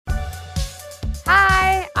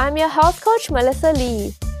I'm your health coach, Melissa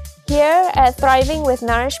Lee. Here at Thriving with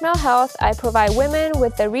Nourishment Health, I provide women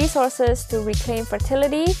with the resources to reclaim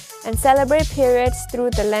fertility and celebrate periods through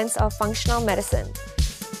the lens of functional medicine.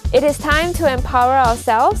 It is time to empower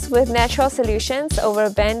ourselves with natural solutions over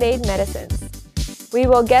band-aid medicines. We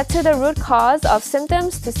will get to the root cause of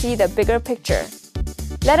symptoms to see the bigger picture.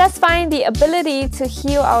 Let us find the ability to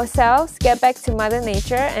heal ourselves, get back to Mother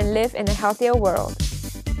Nature, and live in a healthier world.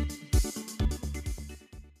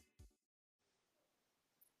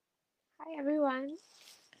 Hi everyone.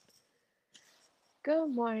 Good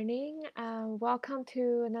morning. Welcome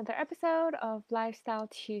to another episode of Lifestyle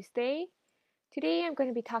Tuesday. Today I'm going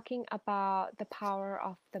to be talking about the power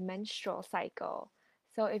of the menstrual cycle.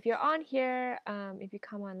 So if you're on here, if you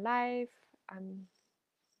come on live, come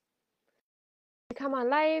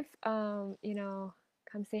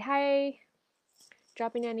say hi,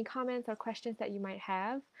 drop in any comments or questions that you might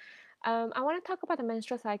have. I want to talk about the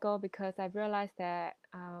menstrual cycle because I've realized that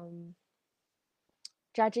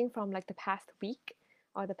judging from like the past week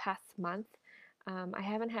or the past month, I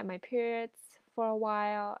haven't had my periods for a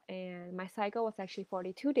while, and my cycle was actually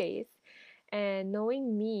 42 days. And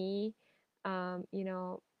knowing me,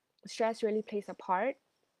 stress really plays a part,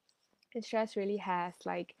 and stress really has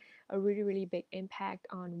like a really, really big impact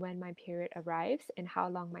on when my period arrives and how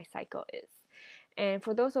long my cycle is. And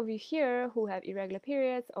for those of you here who have irregular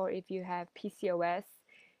periods, or if you have PCOS,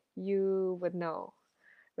 you would know,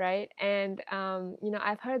 right? And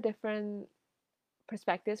I've heard different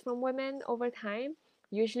perspectives from women over time.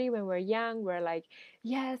 Usually when we're young, we're like,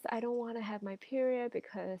 yes, I don't want to have my period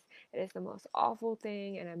because it is the most awful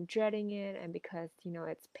thing and I'm dreading it, and because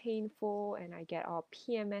it's painful and I get all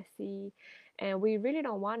PMSy, and we really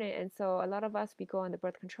don't want it. And so a lot of us, we go on the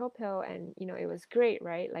birth control pill, and it was great,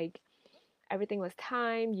 right? Like everything was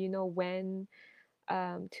timed, when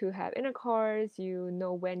to have intercourse,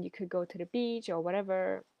 when you could go to the beach or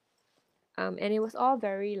whatever. And it was all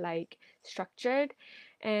very like structured.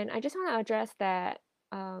 And I just want to address that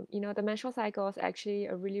the menstrual cycle is actually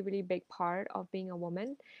a really, really big part of being a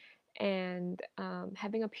woman, and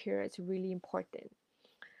having a period is really important.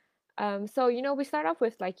 So we start off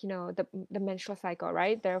with like the menstrual cycle,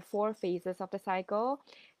 right? There are 4 phases of the cycle,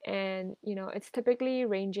 and it's typically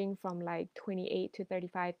ranging from like 28 to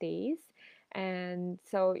 35 days. And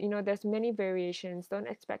so there's many variations. Don't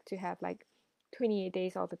expect to have like 28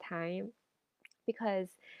 days all the time, because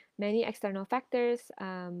many external factors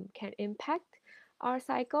can impact our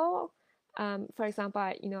cycle. For example,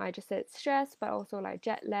 I just said stress, but also like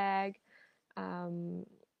jet lag, um,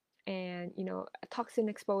 and toxin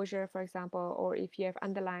exposure, for example, or if you have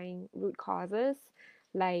underlying root causes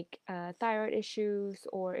like thyroid issues,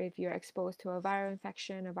 or if you're exposed to a viral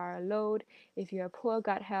infection, a viral load, if you have poor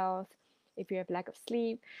gut health, if you have lack of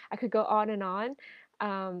sleep. I could go on and on.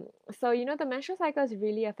 So the menstrual cycle is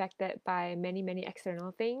really affected by many, many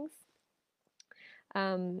external things.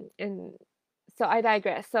 And so I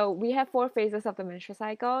digress. So we have 4 phases of the menstrual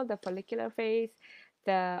cycle: the follicular phase,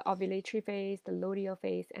 the ovulatory phase, the luteal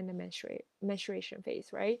phase, and the menstruation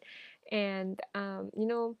phase, right? And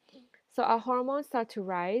so our hormones start to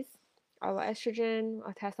rise, our estrogen,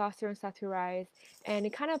 our testosterone start to rise, and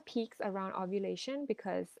it kind of peaks around ovulation,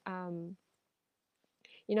 because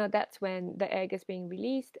that's when the egg is being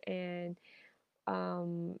released, and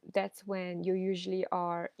that's when you usually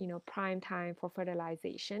are prime time for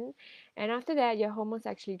fertilization. And after that, your hormones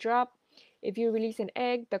actually drop. If you release an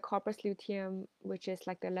egg, the corpus luteum, which is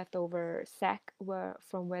like the leftover sac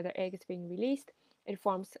from where the egg is being released, it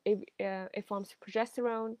forms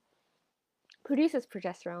progesterone, produces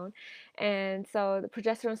progesterone. And so the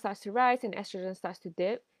progesterone starts to rise and estrogen starts to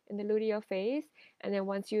dip in the luteal phase. And then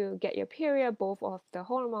once you get your period, both of the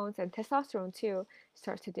hormones and testosterone too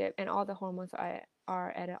starts to dip, and all the hormones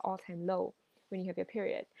are at an all-time low when you have your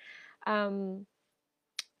period.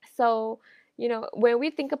 So when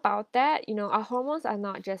we think about that, our hormones are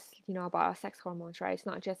not just about our sex hormones, right? It's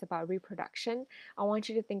not just about reproduction. I want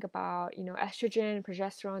you to think about estrogen and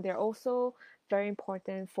progesterone. They're also very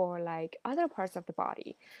important for like other parts of the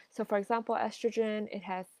body. So for example, estrogen, it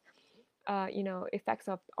has effects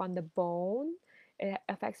on the bone. It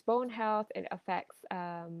affects bone health. It affects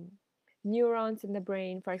neurons in the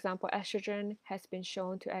brain. For example, estrogen has been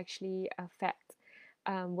shown to actually affect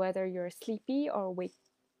whether you're sleepy or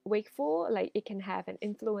wakeful. Like it can have an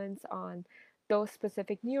influence on those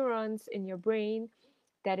specific neurons in your brain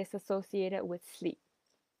that is associated with sleep.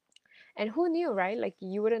 And who knew, right? Like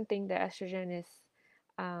you wouldn't think that estrogen is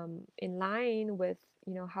in line with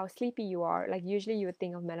how sleepy you are. Like usually you would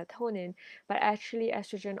think of melatonin, but actually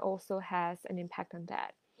estrogen also has an impact on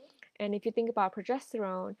that. And if you think about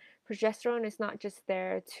progesterone, progesterone is not just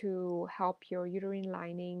there to help your uterine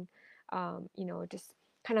lining, just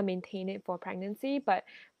kind of maintain it for pregnancy, but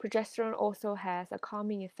progesterone also has a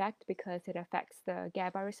calming effect because it affects the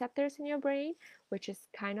GABA receptors in your brain, which is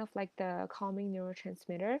kind of like the calming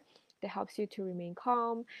neurotransmitter that helps you to remain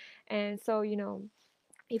calm. And so,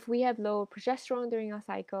 if we have low progesterone during our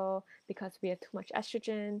cycle because we have too much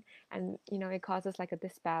estrogen and it causes like a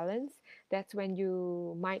disbalance, that's when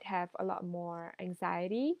you might have a lot more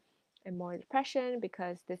anxiety and more depression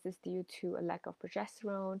because this is due to a lack of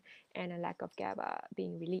progesterone and a lack of GABA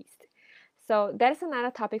being released. So that is another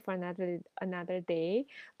topic for another day,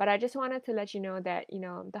 but I just wanted to let you know that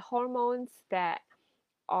the hormones that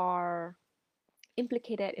are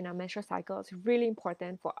implicated in our menstrual cycle is really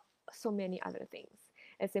important for so many other things.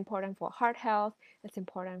 It's important for heart health. It's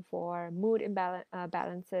important for mood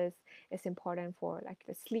balances. It's important for like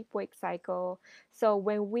the sleep-wake cycle. So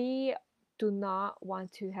when we do not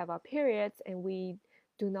want to have our periods and we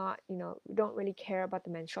do not, don't really care about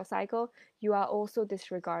the menstrual cycle, you are also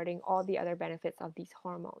disregarding all the other benefits of these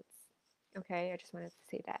hormones. Okay, I just wanted to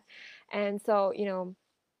say that. And so,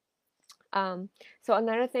 so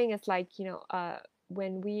another thing is like,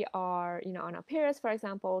 when we are, on our periods, for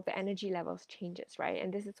example, the energy levels changes, right?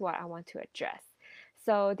 And this is what I want to address.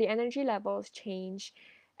 So the energy levels change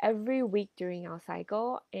every week during our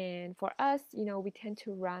cycle. And for us, we tend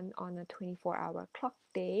to run on a 24-hour clock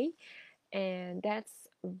day. And that's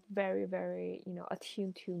very, very,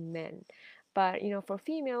 attuned to men. But, for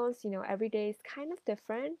females, every day is kind of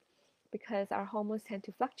different because our hormones tend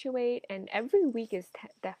to fluctuate and every week is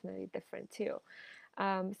definitely different too.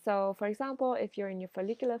 So for example, if you're in your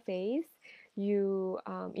follicular phase,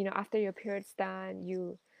 after your period's done,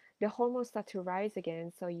 the hormones start to rise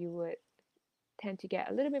again. So you would tend to get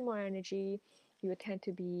a little bit more energy. You would tend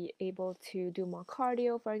to be able to do more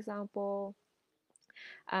cardio, for example.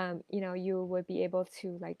 You would be able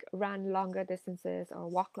to like run longer distances or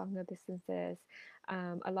walk longer distances.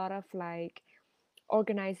 A lot of like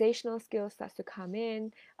organizational skills starts to come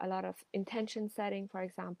in, a lot of intention setting, for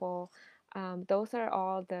example. Those are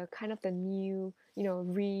all the kind of the new,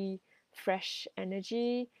 refresh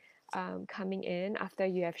energy coming in after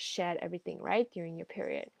you have shed everything, right, during your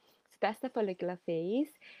period. So that's the follicular phase.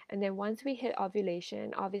 And then once we hit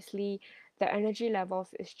ovulation, obviously the energy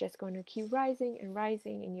levels is just going to keep rising and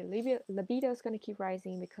rising, and your libido is going to keep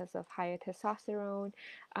rising because of higher testosterone.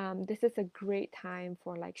 This is a great time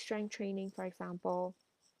for like strength training, for example.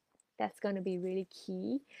 That's going to be really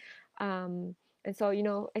key. And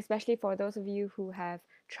so, especially for those of you who have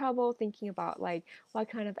trouble thinking about like what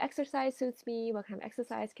kind of exercise suits me, what kind of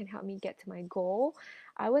exercise can help me get to my goal,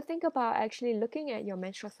 I would think about actually looking at your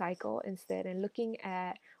menstrual cycle instead and looking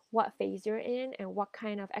at what phase you're in and what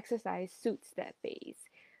kind of exercise suits that phase.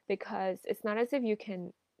 Because it's not as if you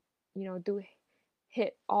can, do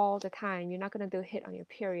HIIT all the time. You're not going to do HIIT on your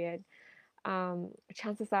period.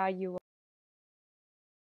 Chances are you will,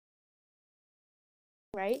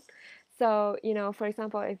 right? So, for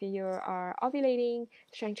example, if you are ovulating,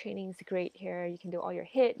 strength training is great here. You can do all your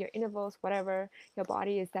HIIT, your intervals, whatever. Your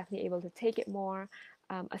body is definitely able to take it more,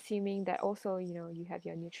 assuming that also, you have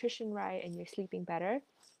your nutrition right and you're sleeping better.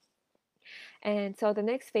 And so the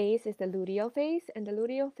next phase is the luteal phase, and the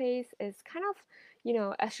luteal phase is kind of,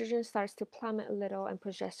 estrogen starts to plummet a little and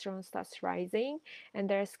progesterone starts rising, and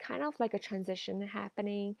there's kind of like a transition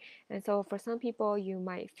happening. And so for some people, you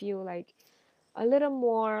might feel like a little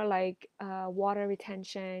more like water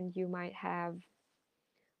retention. You might have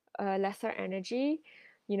lesser energy,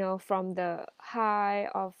 from the high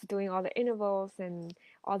of doing all the intervals and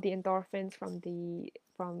all the endorphins from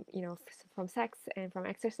sex and from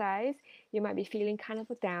exercise. You might be feeling kind of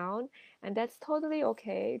down, and that's totally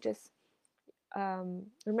okay. Just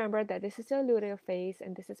remember that this is your luteal phase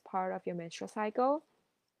and this is part of your menstrual cycle.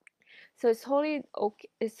 So it's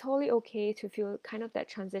totally okay to feel kind of that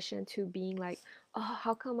transition to being like, oh,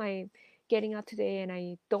 how come I getting up today and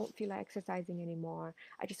I don't feel like exercising anymore?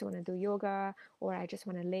 I just want to do yoga, or I just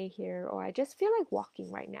want to lay here, or I just feel like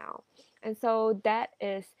walking right now. And so that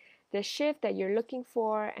is the shift that you're looking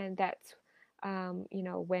for, and that's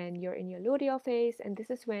when you're in your luteal phase, and this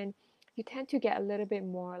is when you tend to get a little bit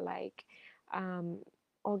more like um,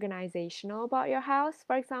 organizational about your house.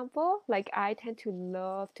 For example, like I tend to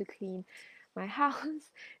love to clean my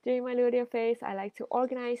house during my luteal phase. I like to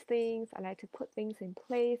organize things, I like to put things in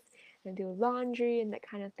place and do laundry and that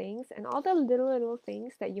kind of things, and all the little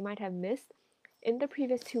things that you might have missed in the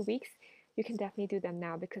previous 2 weeks, you can definitely do them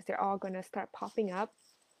now because they're all going to start popping up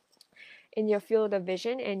in your field of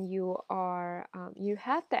vision, and you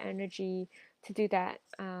have the energy to do that.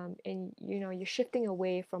 And you're shifting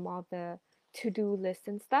away from all the to-do lists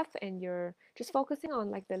and stuff, and you're just focusing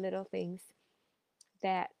on like the little things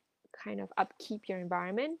that kind of upkeep your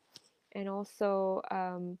environment. And also,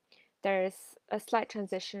 there's a slight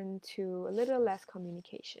transition to a little less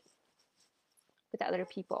communication with other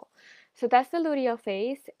people. So that's the luteal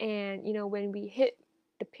phase. And when we hit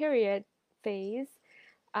the period phase,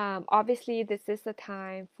 obviously this is the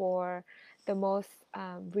time for the most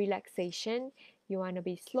relaxation. You want to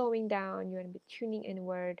be slowing down, you want to be tuning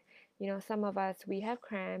inward. Some of us, we have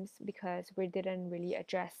cramps because we didn't really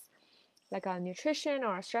address like our nutrition or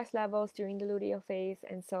our stress levels during the luteal phase,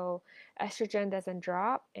 and so estrogen doesn't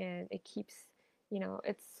drop, and it keeps,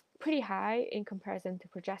 it's pretty high in comparison to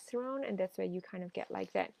progesterone, and that's where you kind of get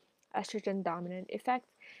like that estrogen dominant effect,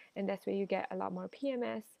 and that's where you get a lot more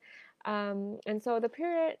PMS. And so the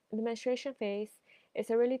menstruation phase is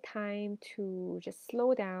a really time to just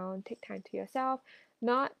slow down, take time to yourself,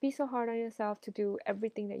 not be so hard on yourself to do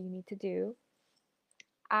everything that you need to do.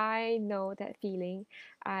 I know that feeling.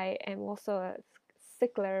 I am also a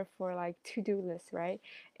stickler for like to-do lists, right?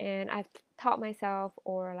 And I've taught myself,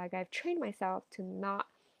 or like I've trained myself to not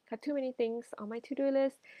have too many things on my to-do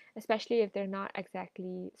list, especially if they're not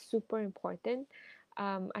exactly super important.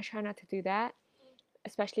 I try not to do that,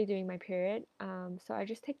 especially during my period. So I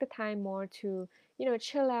just take the time more to,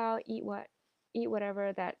 chill out, eat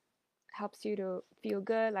whatever that helps you to feel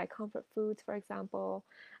good, like comfort foods, for example.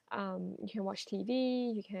 You can watch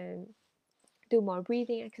TV, you can do more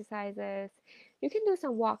breathing exercises. You can do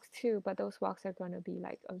some walks too, but those walks are going to be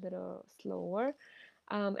like a little slower.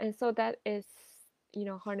 And so that is,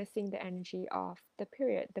 harnessing the energy of the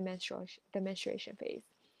period, the menstruation phase.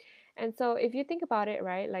 And so if you think about it,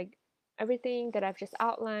 right, like everything that I've just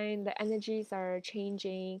outlined, the energies are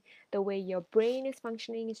changing, the way your brain is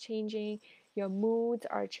functioning is changing, your moods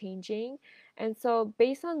are changing. And so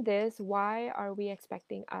based on this, why are we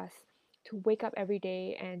expecting us to wake up every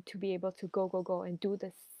day and to be able to go, go, go and do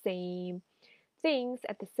the same things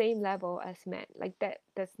at the same level as men? Like that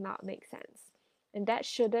does not make sense. And that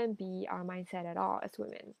shouldn't be our mindset at all as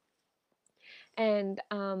women. And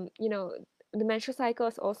the menstrual cycle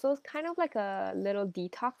is also kind of like a little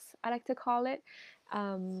detox, I like to call it.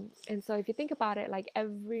 And so if you think about it, like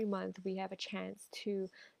every month we have a chance to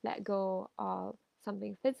let go of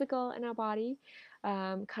something physical in our body,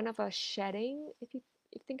 kind of a shedding. If you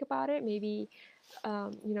think about it, maybe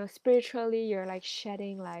spiritually you're like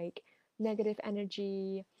shedding like negative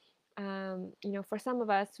energy. For some of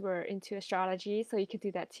us, we're into astrology, so you could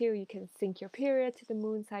do that too. You can sync your period to the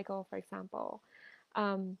moon cycle, for example.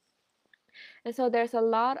 um, and so there's a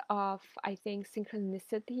lot of, I think,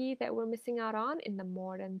 synchronicity that we're missing out on in the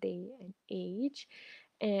modern day and age.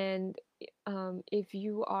 And if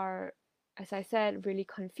you are, as I said, really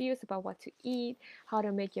confused about what to eat, how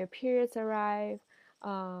to make your periods arrive,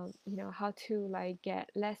 how to like get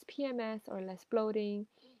less PMS or less bloating,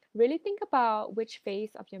 really think about which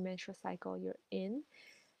phase of your menstrual cycle you're in,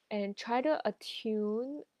 and try to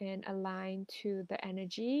attune and align to the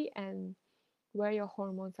energy and where your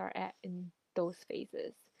hormones are at in those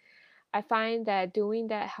phases. I find that doing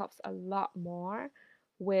that helps a lot more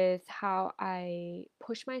with how I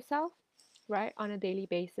push myself, right, on a daily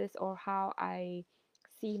basis, or how I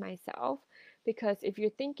see myself. Because if you're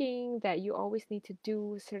thinking that you always need to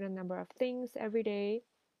do a certain number of things every day,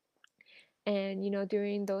 and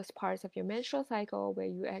during those parts of your menstrual cycle where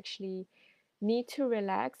you actually need to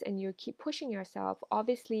relax and you keep pushing yourself,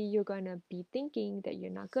 obviously you're going to be thinking that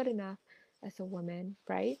you're not good enough as a woman,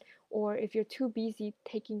 right? Or if you're too busy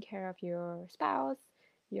taking care of your spouse,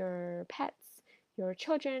 your pets, your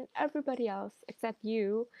children, everybody else except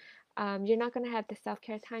you, you're not going to have the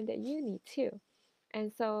self-care time that you need too.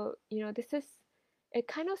 And so, it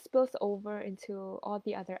kind of spills over into all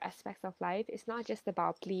the other aspects of life. It's not just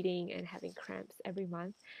about bleeding and having cramps every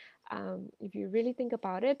month. If you really think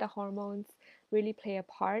about it, the hormones really play a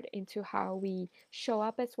part into how we show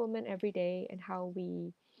up as women every day, and how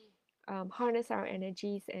we harness our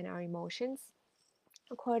energies and our emotions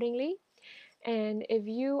accordingly. And if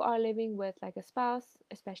you are living with like a spouse,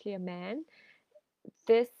 especially a man,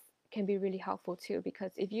 this can be really helpful too,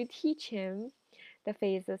 because if you teach him the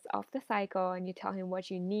phases of the cycle and you tell him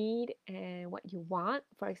what you need and what you want.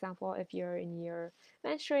 For example, if you're in your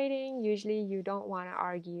menstruating, usually you don't want to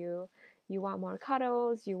argue. You want more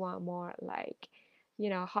cuddles, you want more like,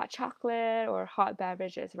 hot chocolate or hot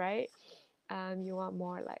beverages, right? You want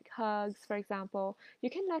more like hugs, for example. You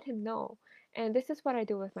can let him know. And this is what I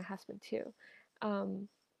do with my husband too.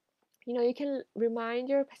 You can remind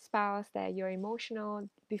your spouse that you're emotional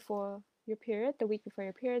before your period, the week before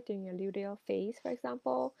your period, during your luteal phase, for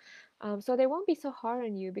example. So they won't be so hard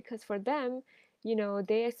on you because for them,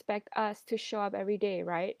 they expect us to show up every day,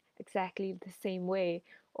 right? Exactly the same way,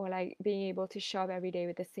 or like being able to show up every day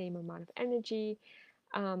with the same amount of energy.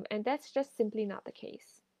 And that's just simply not the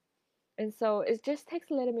case. And so it just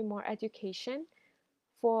takes a little bit more education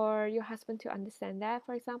for your husband to understand that,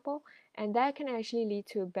 for example. And that can actually lead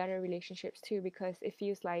to better relationships too, because it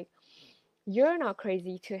feels like you're not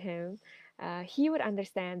crazy to him. He would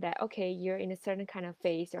understand that, okay, you're in a certain kind of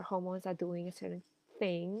phase, your hormones are doing a certain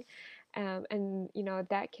thing. And,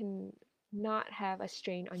 that can not have a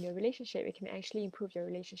strain on your relationship. It can actually improve your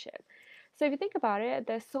relationship. So if you think about it,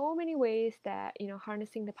 there's so many ways that,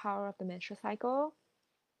 harnessing the power of the menstrual cycle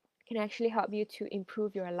can actually help you to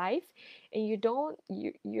improve your life, and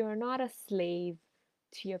you're not a slave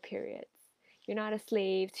to your periods. You're not a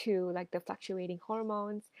slave to like the fluctuating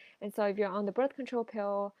hormones. And so if you're on the birth control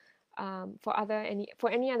pill, for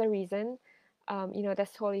any other reason,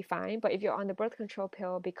 that's totally fine. But if you're on the birth control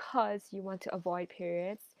pill because you want to avoid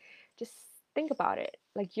periods, just think about it.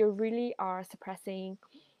 Like, you really are suppressing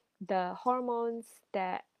the hormones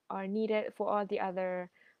that are needed for all the other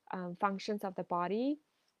functions of the body.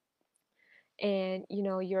 And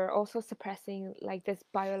you're also suppressing like this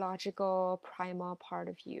biological primal part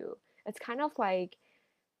of you. It's kind of like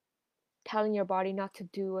telling your body not to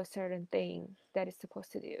do a certain thing that it's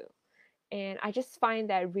supposed to do. And I just find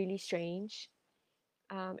that really strange.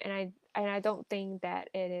 And I don't think that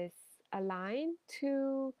it is aligned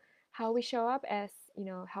to how we show up as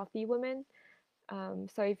healthy women.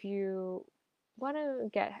 So if you want to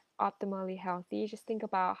get optimally healthy, just think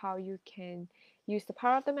about how you can use the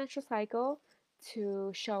power of the menstrual cycle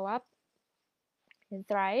to show up and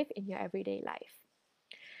thrive in your everyday life.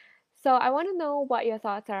 So I want to know what your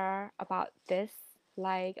thoughts are about this.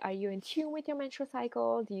 Like, are you in tune with your menstrual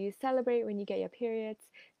cycle? Do you celebrate when you get your periods?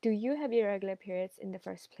 Do you have irregular periods in the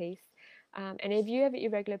first place? And if you have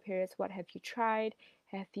irregular periods, what have you tried?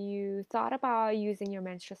 Have you thought about using your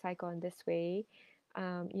menstrual cycle in this way?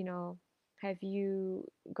 Um, you know, have you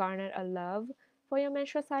garnered a love for your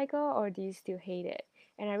menstrual cycle, or do you still hate it?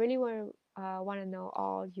 And I really want to know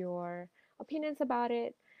all your opinions about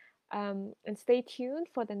it. And stay tuned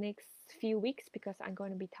for the next few weeks, because I'm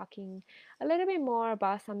going to be talking a little bit more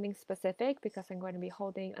about something specific, because I'm going to be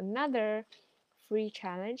holding another free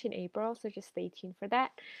challenge in April. So just stay tuned for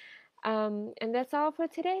that. And that's all for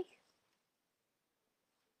today.